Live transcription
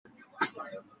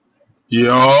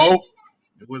Yo,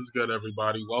 what's good,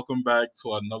 everybody? Welcome back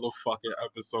to another fucking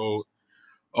episode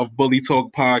of Bully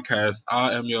Talk Podcast.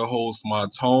 I am your host,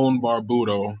 Matone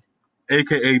Barbudo,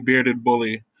 aka Bearded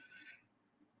Bully,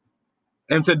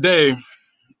 and today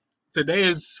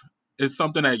is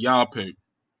something that y'all picked.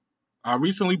 I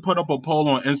recently put up a poll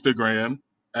on Instagram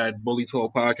at Bully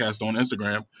Talk Podcast on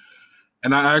Instagram,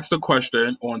 and I asked a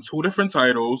question on two different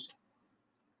titles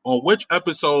on which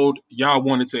episode y'all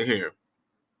wanted to hear,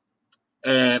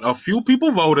 and a few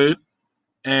people voted.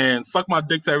 And suck my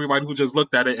dick to everybody who just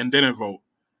looked at it and didn't vote.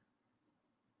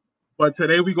 But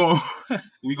today we go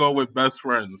we go with best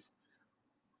friends.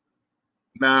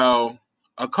 Now,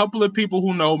 a couple of people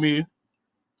who know me,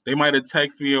 they might have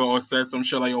texted me or said some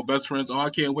shit like, "Yo, best friends, oh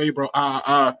I can't wait, bro."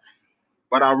 But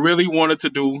I really wanted to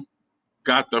do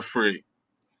Got the Free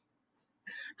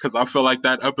because I feel like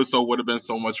that episode would have been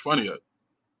so much funnier.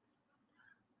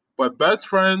 But best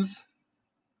friends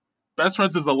is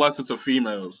a lesson to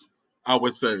females, I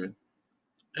would say,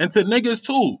 and to niggas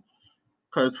too.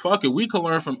 Cause fuck it, we can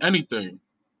learn from anything.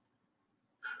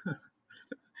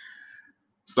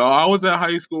 So I was in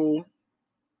high school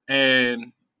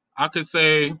and I could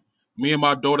say me and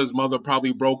my daughter's mother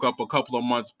probably broke up a couple of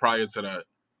months prior to that.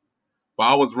 But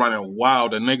I was running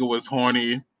wild. A nigga was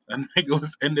horny. A nigga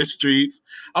was in the streets.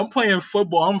 I'm playing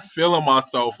football. I'm feeling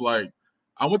myself. Like,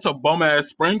 I went to bum ass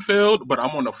Springfield, but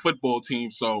I'm on the football team,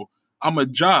 so I'm a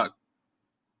jock.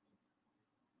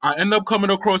 I end up coming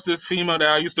across this female that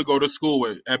I used to go to school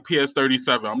with at PS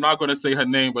 37. I'm not gonna say her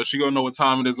name, but she gonna know what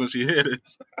time it is when she hears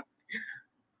it.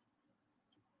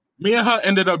 Me and her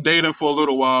ended up dating for a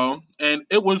little while, and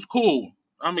it was cool.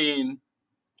 I mean,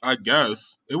 I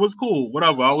guess it was cool.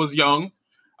 Whatever. I was young.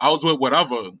 I was with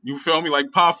whatever. You feel me?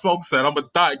 Like Pop Smoke said, I'm a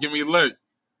dot. Give me lit.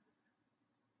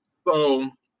 So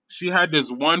she had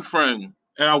this one friend,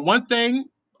 and one thing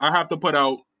I have to put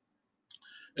out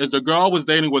is the girl I was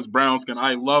dating was brown skin.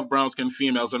 I love brown skin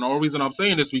females, and the only reason I'm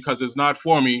saying this because it's not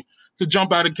for me to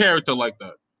jump out of character like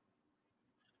that.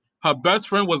 Her best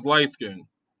friend was light skinned.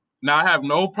 Now I have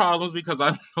no problems because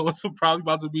I know it's probably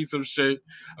about to be some shit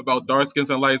about dark skins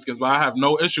and light skins, but I have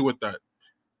no issue with that.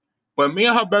 But me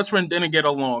and her best friend didn't get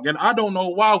along, and I don't know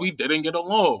why we didn't get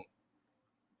along.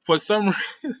 For some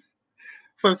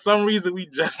for some reason, we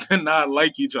just did not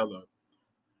like each other.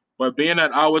 But being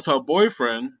that I was her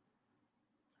boyfriend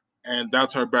and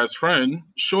that's her best friend,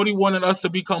 Shorty wanted us to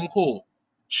become cool.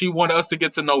 She wanted us to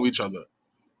get to know each other.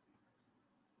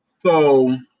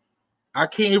 So I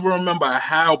can't even remember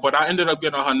how, but I ended up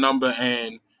getting her number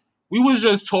and we was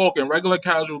just talking, regular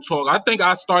casual talk. I think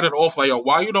I started off like, "Yo,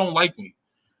 why you don't like me?"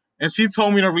 And she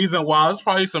told me the reason why. It's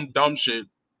probably some dumb shit.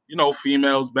 You know,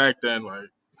 females back then,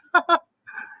 like.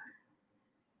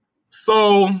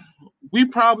 So we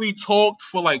probably talked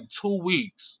for like 2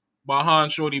 weeks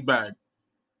behind Shorty back.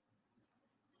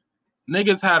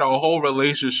 Niggas had a whole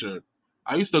relationship.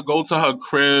 I used to go to her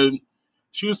crib.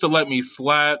 She used to let me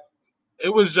slap.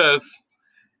 It was just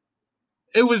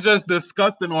it was just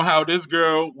disgusting on how this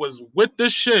girl was with the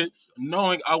shit,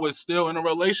 knowing I was still in a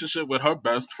relationship with her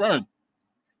best friend.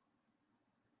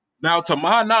 Now, to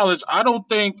my knowledge, I don't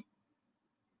think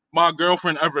my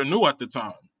girlfriend ever knew at the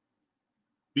time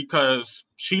because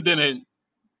she didn't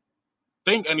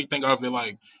think anything of it.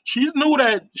 Like she knew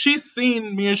that she's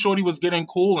seen me and Shorty was getting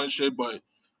cool and shit, but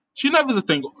she never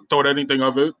thought anything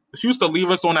of it. She used to leave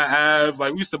us on the Ave,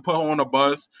 like we used to put her on a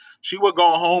bus. She would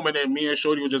go home and then me and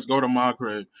Shorty would just go to my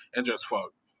crib and just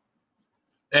fuck.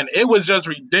 And it was just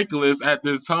ridiculous at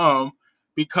this time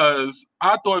because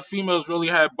I thought females really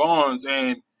had bonds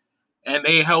and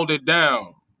they held it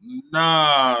down.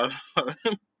 Nah,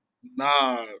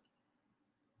 nah.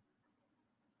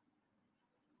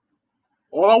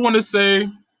 All I want to say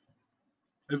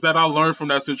is that I learned from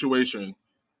that situation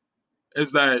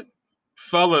is that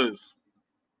fellas,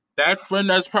 that friend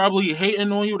that's probably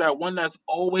hating on you, that one that's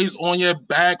always on your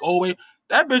back, always,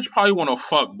 that bitch probably wanna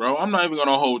fuck, bro. I'm not even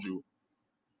gonna hold you.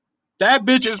 That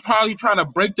bitch is probably trying to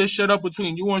break this shit up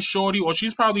between you and Shorty, or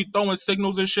she's probably throwing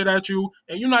signals and shit at you,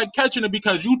 and you're not catching it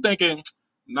because you thinking,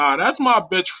 nah, that's my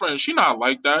bitch friend. She not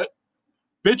like that.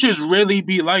 Bitches really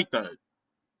be like that.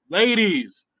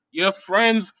 Ladies, your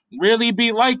friends really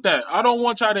be like that. I don't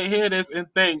want y'all to hear this and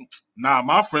think, nah,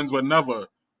 my friends would never.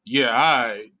 Yeah,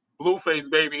 I Blueface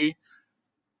baby.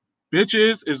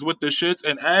 Bitches is with the shits,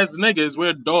 and as niggas,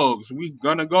 we're dogs. We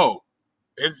gonna go.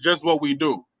 It's just what we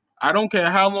do. I don't care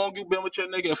how long you been with your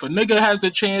nigga. If a nigga has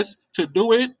the chance to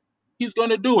do it, he's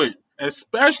gonna do it.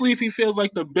 Especially if he feels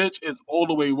like the bitch is all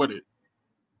the way with it.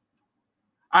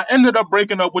 I ended up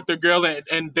breaking up with the girl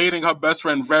and dating her best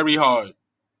friend very hard.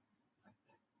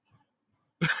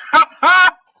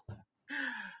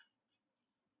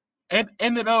 It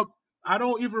ended up, I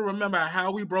don't even remember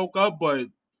how we broke up, but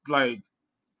like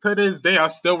to this day, I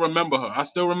still remember her. I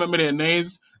still remember their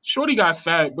names. Shorty got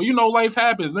fat, but you know, life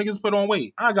happens. Niggas put on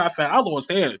weight. I got fat. I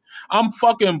lost hair. I'm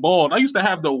fucking bald. I used to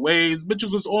have the waves.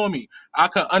 Bitches was on me. I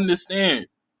could understand.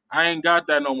 I ain't got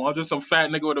that no more. I'm just some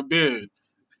fat nigga with a beard.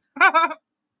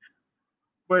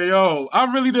 But yo,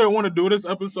 I really didn't want to do this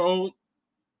episode,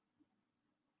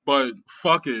 but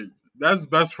fuck it. That's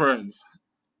best friends.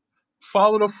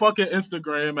 Follow the fucking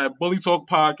Instagram at Bully Talk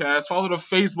Podcast. Follow the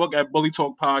Facebook at Bully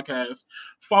Talk Podcast.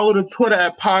 Follow the Twitter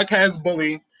at Podcast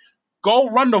Bully. Go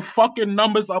run the fucking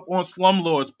numbers up on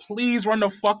Slumlords. Please run the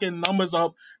fucking numbers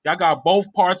up. Y'all got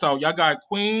both parts out. Y'all got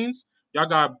Queens, y'all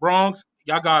got Bronx,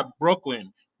 y'all got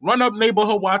Brooklyn. Run up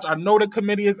Neighborhood Watch. I know the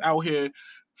committee is out here.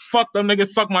 Fuck them niggas,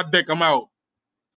 suck my dick. I'm out.